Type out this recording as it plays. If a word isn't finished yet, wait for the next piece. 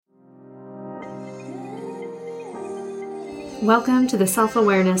Welcome to the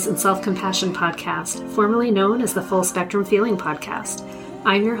Self-Awareness and Self-Compassion Podcast, formerly known as the Full Spectrum Feeling Podcast.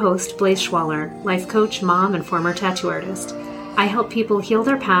 I'm your host, Blaise Schwaller, life coach, mom, and former tattoo artist. I help people heal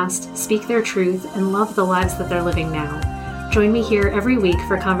their past, speak their truth, and love the lives that they're living now. Join me here every week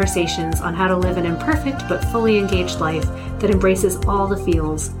for conversations on how to live an imperfect but fully engaged life that embraces all the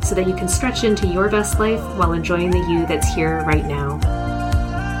feels so that you can stretch into your best life while enjoying the you that's here right now.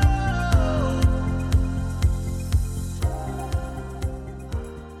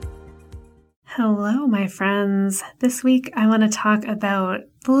 Hello, my friends. This week, I want to talk about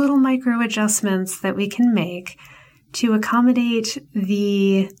the little micro adjustments that we can make to accommodate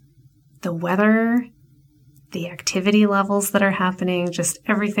the weather, the activity levels that are happening, just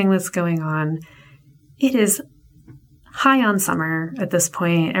everything that's going on. It is high on summer at this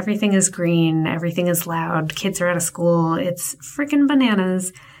point. Everything is green. Everything is loud. Kids are out of school. It's freaking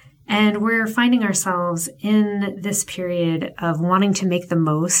bananas. And we're finding ourselves in this period of wanting to make the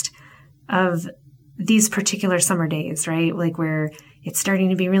most of these particular summer days, right? Like where it's starting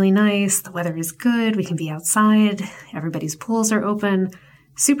to be really nice. The weather is good. We can be outside. Everybody's pools are open.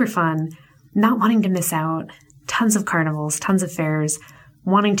 Super fun. Not wanting to miss out. Tons of carnivals, tons of fairs,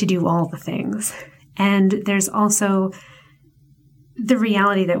 wanting to do all the things. And there's also the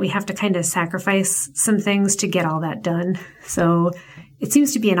reality that we have to kind of sacrifice some things to get all that done. So it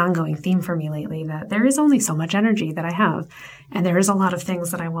seems to be an ongoing theme for me lately that there is only so much energy that I have, and there is a lot of things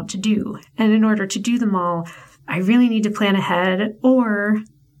that I want to do. And in order to do them all, I really need to plan ahead, or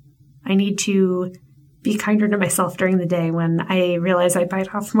I need to be kinder to myself during the day when I realize I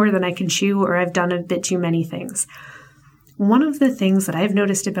bite off more than I can chew, or I've done a bit too many things. One of the things that I've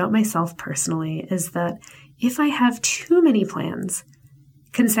noticed about myself personally is that if I have too many plans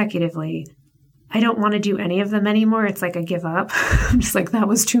consecutively, I don't want to do any of them anymore. It's like I give up. I'm just like, that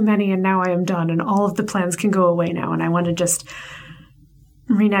was too many and now I am done and all of the plans can go away now and I want to just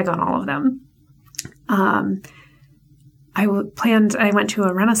renege on all of them. I went to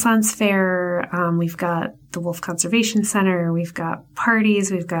a Renaissance fair. We've got the Wolf Conservation Center. We've got parties.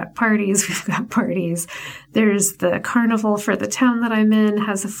 There's the carnival for the town that I'm in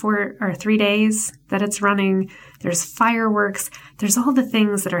has 3 days that it's running. There's fireworks. There's all the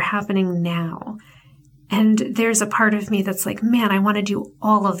things that are happening now. And there's a part of me that's like, man, I want to do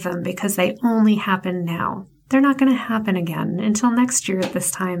all of them because they only happen now. They're not going to happen again until next year at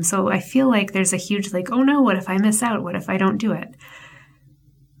this time. So I feel like there's a huge like, oh no, what if I miss out? What if I don't do it?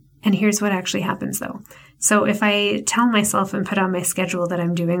 And here's what actually happens though. So if I tell myself and put on my schedule that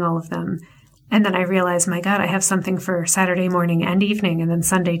I'm doing all of them, and then I realize, my God, I have something for Saturday morning and evening, and then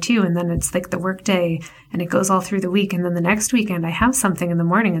Sunday too, and then it's like the work day, and it goes all through the week, and then the next weekend I have something in the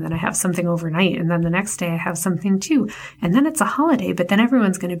morning, and then I have something overnight, and then the next day I have something too, and then it's a holiday, but then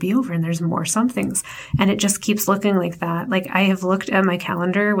everyone's going to be over, and there's more somethings, and it just keeps looking like that. Like I have looked at my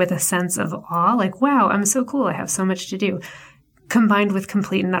calendar with a sense of awe, like, wow, I'm so cool, I have so much to do, combined with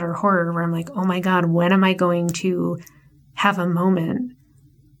complete and utter horror, where I'm like, oh my God, when am I going to have a moment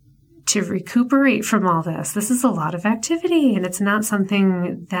to recuperate from all this? This is a lot of activity, and it's not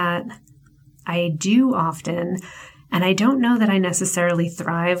something that I do often, and I don't know that I necessarily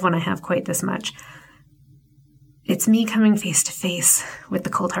thrive when I have quite this much. It's me coming face to face with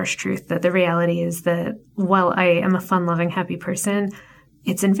the cold, harsh truth that the reality is that while I am a fun-loving, happy person,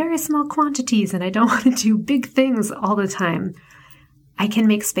 it's in very small quantities, and I don't want to do big things all the time. I can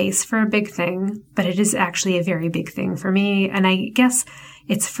make space for a big thing, but it is actually a very big thing for me, and I guess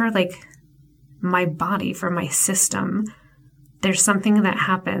it's for like my body, for my system. There's something that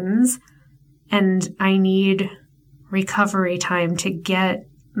happens and I need recovery time to get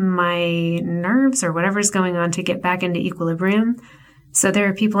my nerves or whatever's going on to get back into equilibrium. So there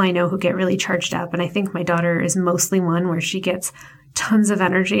are people I know who get really charged up. And I think my daughter is mostly one where she gets tons of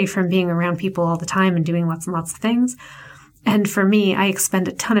energy from being around people all the time and doing lots and lots of things. And for me, I expend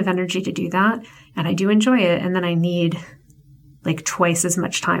a ton of energy to do that. And I do enjoy it. And then I need like twice as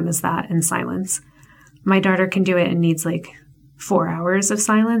much time as that in silence. My daughter can do it and needs like 4 hours of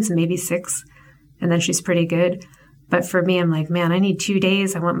silence, maybe 6, and then she's pretty good. But for me, I'm like, man, I need 2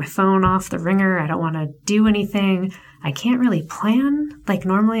 days. I want my phone off the ringer. I don't want to do anything. I can't really plan. Like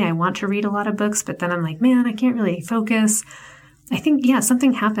normally I want to read a lot of books, but then I'm like, man, I can't really focus. I think, yeah,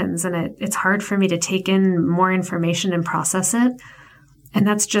 something happens and it's hard for me to take in more information and process it. And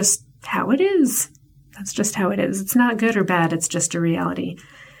that's just how it is. That's just how it is. It's not good or bad. It's just a reality.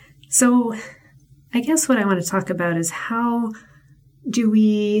 So I guess what I want to talk about is how do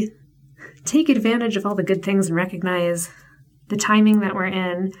we take advantage of all the good things and recognize the timing that we're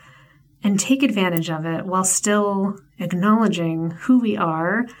in and take advantage of it while still acknowledging who we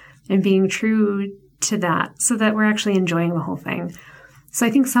are and being true to that so that we're actually enjoying the whole thing. So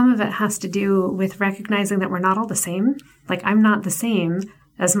I think some of it has to do with recognizing that we're not all the same. Like, I'm not the same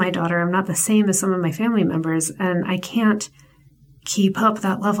as my daughter. I'm not the same as some of my family members, and I can't keep up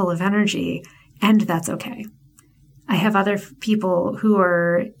that level of energy, and that's okay. I have other people who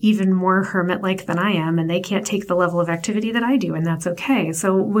are even more hermit-like than I am, and they can't take the level of activity that I do, and that's okay.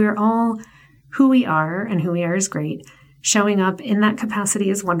 So we're all who we are, and who we are is great. Showing up in that capacity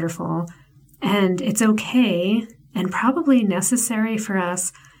is wonderful, and it's okay and probably necessary for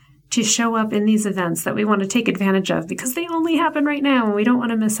us to show up in these events that we want to take advantage of because they only happen right now and we don't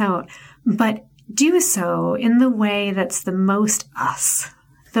want to miss out. But do so in the way that's the most us,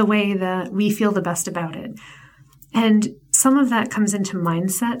 the way that we feel the best about it. And some of that comes into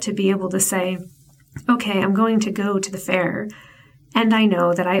mindset to be able to say, okay, I'm going to go to the fair, and I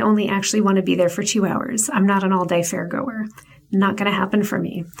know that I only actually want to be there for 2 hours. I'm not an all-day fair goer. Not going to happen for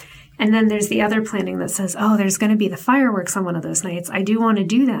me. And then there's the other planning that says, oh, there's going to be the fireworks on one of those nights. I do want to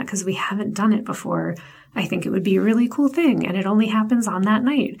do that because we haven't done it before. I think it would be a really cool thing, and it only happens on that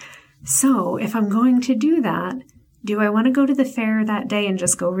night. So if I'm going to do that, do I want to go to the fair that day and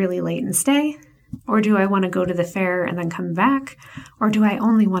just go really late and stay? Or do I want to go to the fair and then come back? Or do I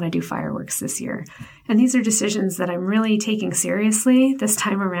only want to do fireworks this year? And these are decisions that I'm really taking seriously this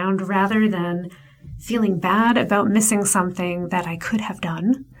time around, rather than feeling bad about missing something that I could have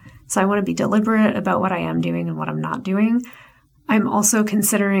done. So I want to be deliberate about what I am doing and what I'm not doing. I'm also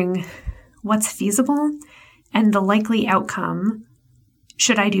considering what's feasible and the likely outcome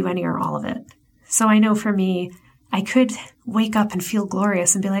should I do any or all of it. So I know for me, I could wake up and feel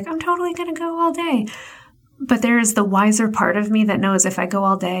glorious and be like, I'm totally going to go all day. But there is the wiser part of me that knows if I go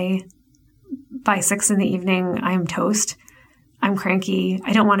all day, by 6 p.m, I'm toast. I'm cranky.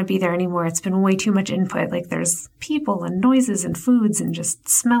 I don't want to be there anymore. It's been way too much input. Like, there's people and noises and foods and just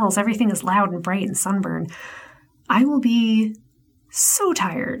smells. Everything is loud and bright and sunburned. I will be so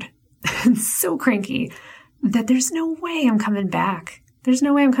tired and so cranky that there's no way I'm coming back. There's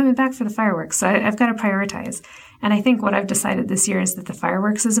no way I'm coming back for the fireworks. So I've got to prioritize. And I think what I've decided this year is that the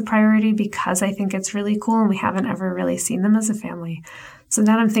fireworks is a priority because I think it's really cool and we haven't ever really seen them as a family. So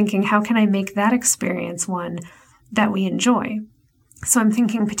then I'm thinking, how can I make that experience one that we enjoy? So I'm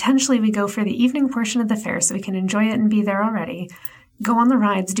thinking potentially we go for the evening portion of the fair so we can enjoy it and be there already, go on the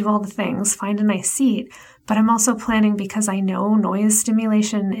rides, do all the things, find a nice seat. But I'm also planning, because I know noise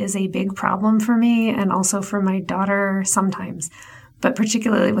stimulation is a big problem for me and also for my daughter sometimes, but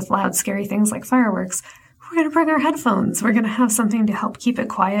particularly with loud, scary things like fireworks, we're going to bring our headphones. We're going to have something to help keep it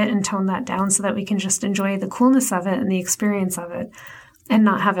quiet and tone that down so that we can just enjoy the coolness of it and the experience of it and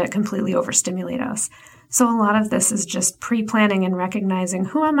not have it completely overstimulate us. So a lot of this is just pre-planning and recognizing,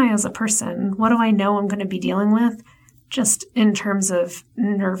 who am I as a person? What do I know I'm going to be dealing with just in terms of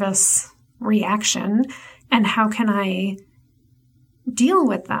nervous reaction? And how can I deal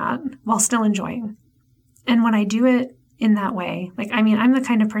with that while still enjoying? And when I do it in that way, like, I mean, I'm the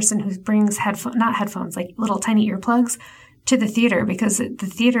kind of person who brings not headphones, like little tiny earplugs to the theater because the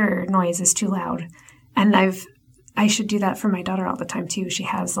theater noise is too loud. And I should do that for my daughter all the time too. She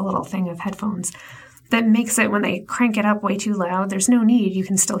has a little thing of headphones that makes it, when they crank it up way too loud, there's no need. You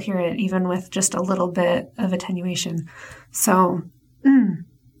can still hear it even with just a little bit of attenuation. So,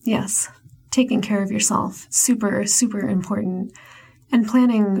 yes, taking care of yourself, super, super important. And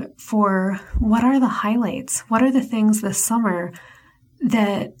planning for what are the highlights? What are the things this summer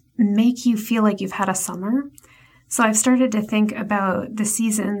that make you feel like you've had a summer? So I've started to think about the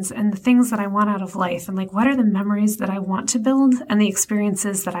seasons and the things that I want out of life, and like, what are the memories that I want to build and the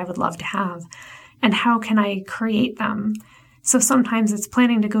experiences that I would love to have? And how can I create them? So sometimes it's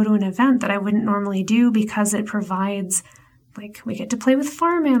planning to go to an event that I wouldn't normally do because it provides, like, we get to play with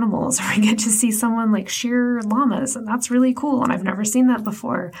farm animals, or we get to see someone like shear llamas, and that's really cool, and I've never seen that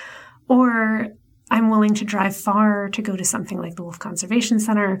before. Or I'm willing to drive far to go to something like the Wolf Conservation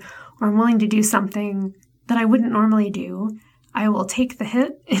Center, or I'm willing to do something that I wouldn't normally do. I will take the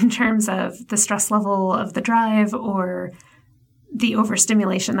hit in terms of the stress level of the drive or the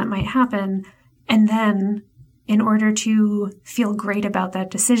overstimulation that might happen. And then, in order to feel great about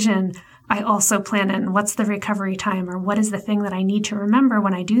that decision, I also plan in what's the recovery time, or what is the thing that I need to remember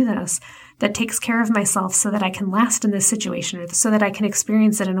when I do this that takes care of myself so that I can last in this situation, or so that I can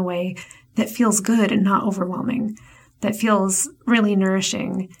experience it in a way that feels good and not overwhelming, that feels really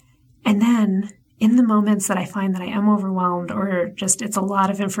nourishing. And then in the moments that I find that I am overwhelmed, or just it's a lot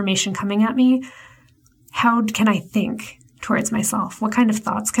of information coming at me, how can I think towards myself? What kind of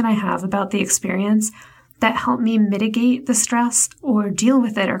thoughts can I have about the experience that help me mitigate the stress or deal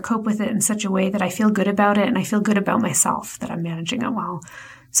with it or cope with it in such a way that I feel good about it and I feel good about myself, that I'm managing it well?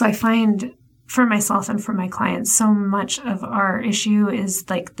 So I find for myself and for my clients, so much of our issue is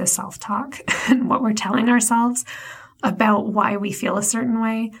like the self-talk and what we're telling ourselves about why we feel a certain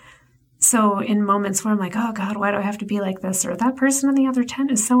way. So in moments where I'm like, oh God, why do I have to be like this? Or that person in the other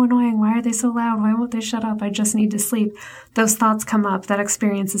tent is so annoying. Why are they so loud? Why won't they shut up? I just need to sleep. Those thoughts come up. That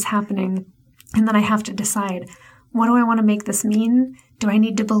experience is happening. And then I have to decide, what do I want to make this mean? Do I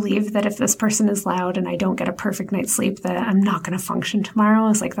need to believe that if this person is loud and I don't get a perfect night's sleep, that I'm not going to function tomorrow?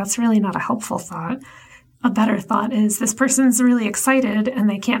 It's like, that's really not a helpful thought. A better thought is, this person's really excited and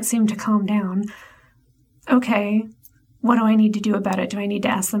they can't seem to calm down. Okay, what do I need to do about it? Do I need to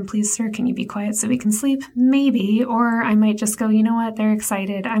ask them, please, sir, can you be quiet so we can sleep? Maybe. Or I might just go, you know what? They're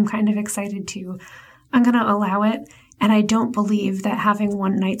excited. I'm kind of excited too. I'm going to allow it. And I don't believe that having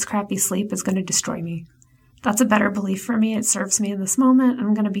one night's crappy sleep is going to destroy me. That's a better belief for me. It serves me in this moment.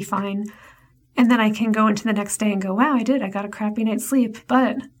 I'm going to be fine. And then I can go into the next day and go, wow, I got a crappy night's sleep,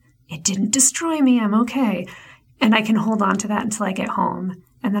 but it didn't destroy me. I'm okay. And I can hold on to that until I get home.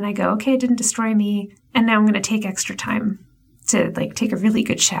 And then I go, okay, it didn't destroy me. And now I'm going to take extra time to take a really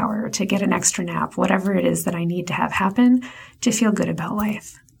good shower, to get an extra nap, whatever it is that I need to have happen to feel good about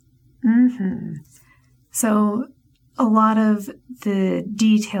life. So a lot of the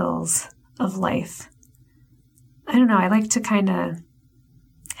details of life, I don't know, I like to kind of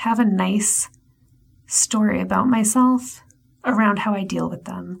have a nice story about myself around how I deal with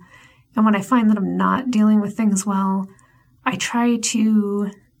them. And when I find that I'm not dealing with things well, I try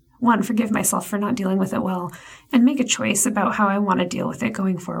to, one, forgive myself for not dealing with it well, and make a choice about how I want to deal with it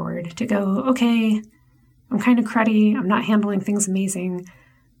going forward. To go, okay, I'm kind of cruddy, I'm not handling things amazing,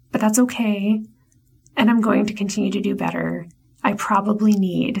 but that's okay, and I'm going to continue to do better. I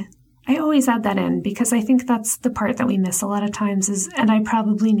always add that in because I think that's the part that we miss a lot of times is, and I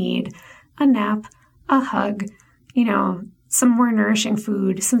probably need a nap, a hug, some more nourishing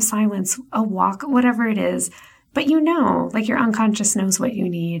food, some silence, a walk, whatever it is. But your unconscious knows what you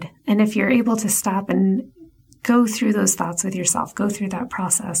need. And if you're able to stop and go through those thoughts with yourself, go through that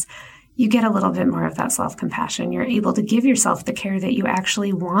process, you get a little bit more of that self-compassion. You're able to give yourself the care that you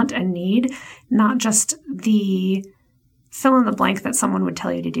actually want and need, not just the fill in the blank that someone would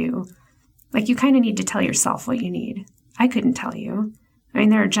tell you to do. You kind of need to tell yourself what you need. I couldn't tell you.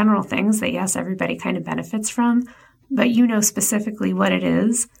 There are general things that, yes, everybody kind of benefits from, but you know specifically what it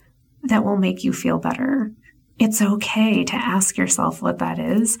is that will make you feel better. It's okay to ask yourself what that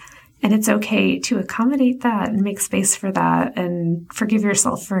is, and it's okay to accommodate that and make space for that and forgive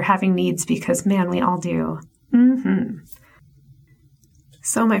yourself for having needs because, man, we all do.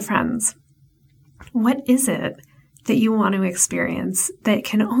 So, my friends, what is it that you want to experience that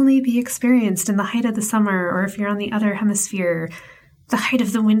can only be experienced in the height of the summer, or if you're on the other hemisphere, the height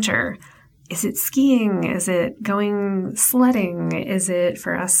of the winter? Is it skiing? Is it going sledding? Is it,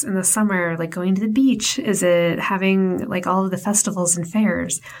 for us in the summer, going to the beach? Is it having all of the festivals and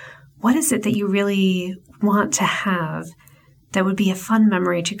fairs? What is it that you really want to have that would be a fun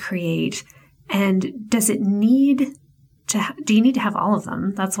memory to create? And do you need to have all of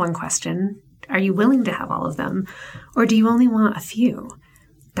them? That's one question. Are you willing to have all of them? Or do you only want a few?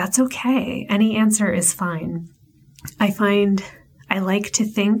 That's okay. Any answer is fine. I find I like to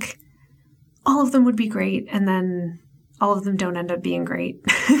think all of them would be great, and then all of them don't end up being great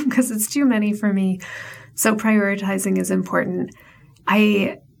because it's too many for me. So prioritizing is important.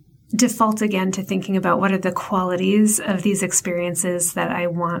 I default again to thinking about what are the qualities of these experiences that I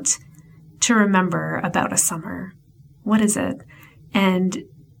want to remember about a summer. What is it? And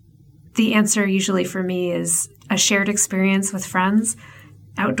the answer usually for me is a shared experience with friends.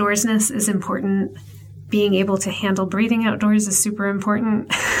 Outdoorsness is important. Being able to handle breathing outdoors is super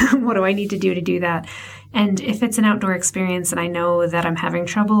important. What do I need to do that? And if it's an outdoor experience and I know that I'm having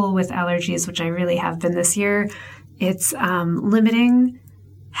trouble with allergies, which I really have been this year, it's limiting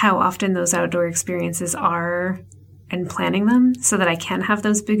how often those outdoor experiences are and planning them so that I can have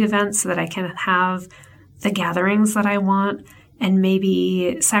those big events, so that I can have the gatherings that I want, and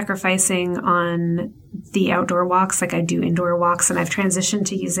maybe sacrificing on the outdoor walks. I do indoor walks, and I've transitioned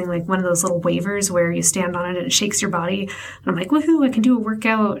to using one of those little wavers where you stand on it and it shakes your body. And I'm like, woohoo, I can do a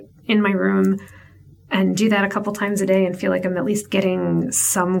workout in my room and do that a couple times a day and feel like I'm at least getting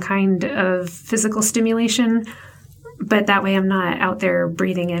some kind of physical stimulation. But that way I'm not out there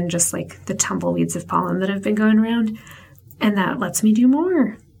breathing in just the tumbleweeds of pollen that have been going around. And that lets me do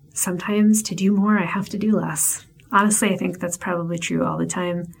more. Sometimes to do more, I have to do less. Honestly, I think that's probably true all the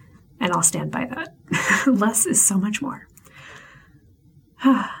time, and I'll stand by that. Less is so much more.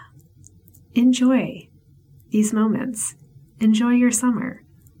 Enjoy these moments. Enjoy your summer.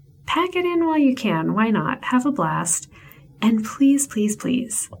 Pack it in while you can. Why not? Have a blast. And please, please,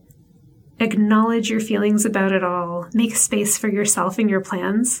 please, acknowledge your feelings about it all. Make space for yourself and your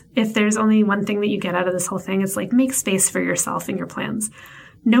plans. If there's only one thing that you get out of this whole thing, it's like make space for yourself and your plans.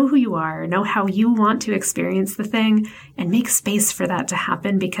 Know who you are, know how you want to experience the thing, and make space for that to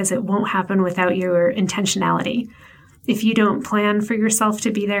happen because it won't happen without your intentionality. If you don't plan for yourself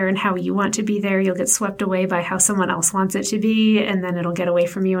to be there and how you want to be there, you'll get swept away by how someone else wants it to be, and then it'll get away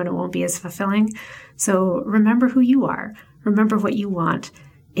from you and it won't be as fulfilling. So remember who you are. Remember what you want.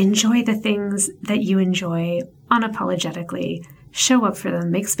 Enjoy the things that you enjoy unapologetically. Show up for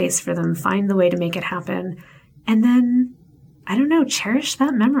them, make space for them, find the way to make it happen. And then, I don't know, cherish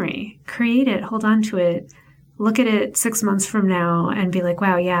that memory. Create it, hold on to it. Look at it 6 months from now and be like,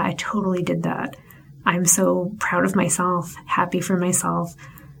 wow, yeah, I totally did that. I'm so proud of myself, happy for myself,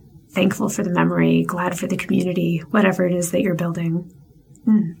 thankful for the memory, glad for the community, whatever it is that you're building.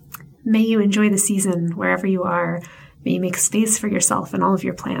 May you enjoy the season wherever you are. May you make space for yourself and all of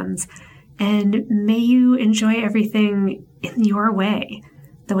your plans. And may you enjoy everything in your way,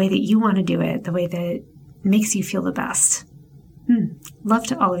 the way that you want to do it, the way that makes you feel the best. Love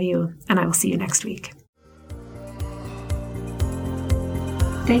to all of you, and I will see you next week.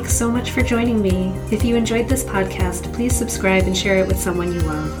 Thanks so much for joining me. If you enjoyed this podcast, please subscribe and share it with someone you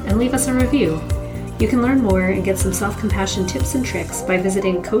love, and leave us a review. You can learn more and get some self-compassion tips and tricks by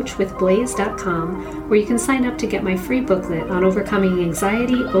visiting coachwithblaze.com, where you can sign up to get my free booklet on overcoming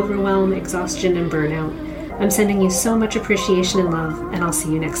anxiety, overwhelm, exhaustion, and burnout. I'm sending you so much appreciation and love, and I'll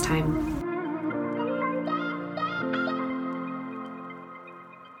see you next time.